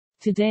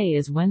Today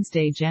is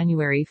Wednesday,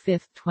 January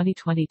 5,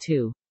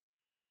 2022.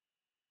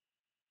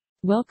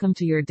 Welcome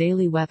to your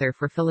daily weather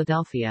for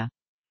Philadelphia.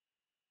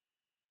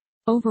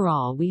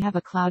 Overall, we have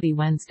a cloudy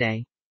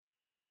Wednesday.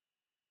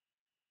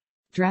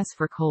 Dress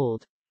for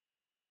cold.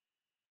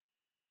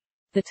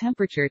 The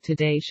temperature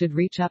today should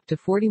reach up to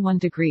 41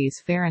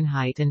 degrees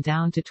Fahrenheit and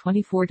down to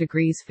 24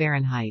 degrees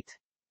Fahrenheit.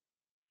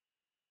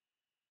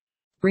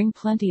 Bring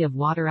plenty of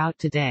water out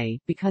today,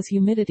 because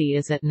humidity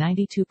is at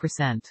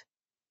 92%.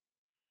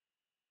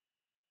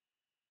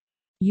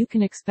 You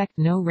can expect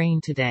no rain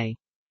today.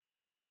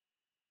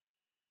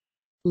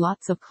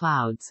 Lots of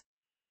clouds.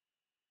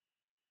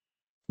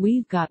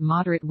 We've got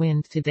moderate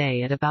wind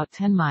today at about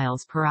 10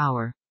 miles per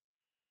hour.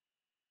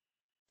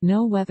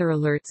 No weather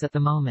alerts at the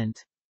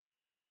moment.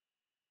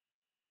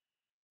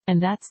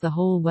 And that's the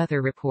whole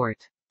weather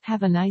report.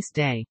 Have a nice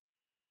day.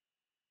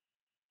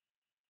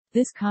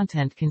 This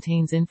content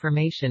contains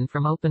information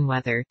from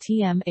OpenWeather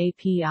TM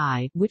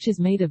API, which is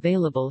made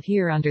available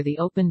here under the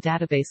Open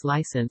Database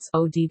License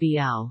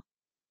 (ODBL).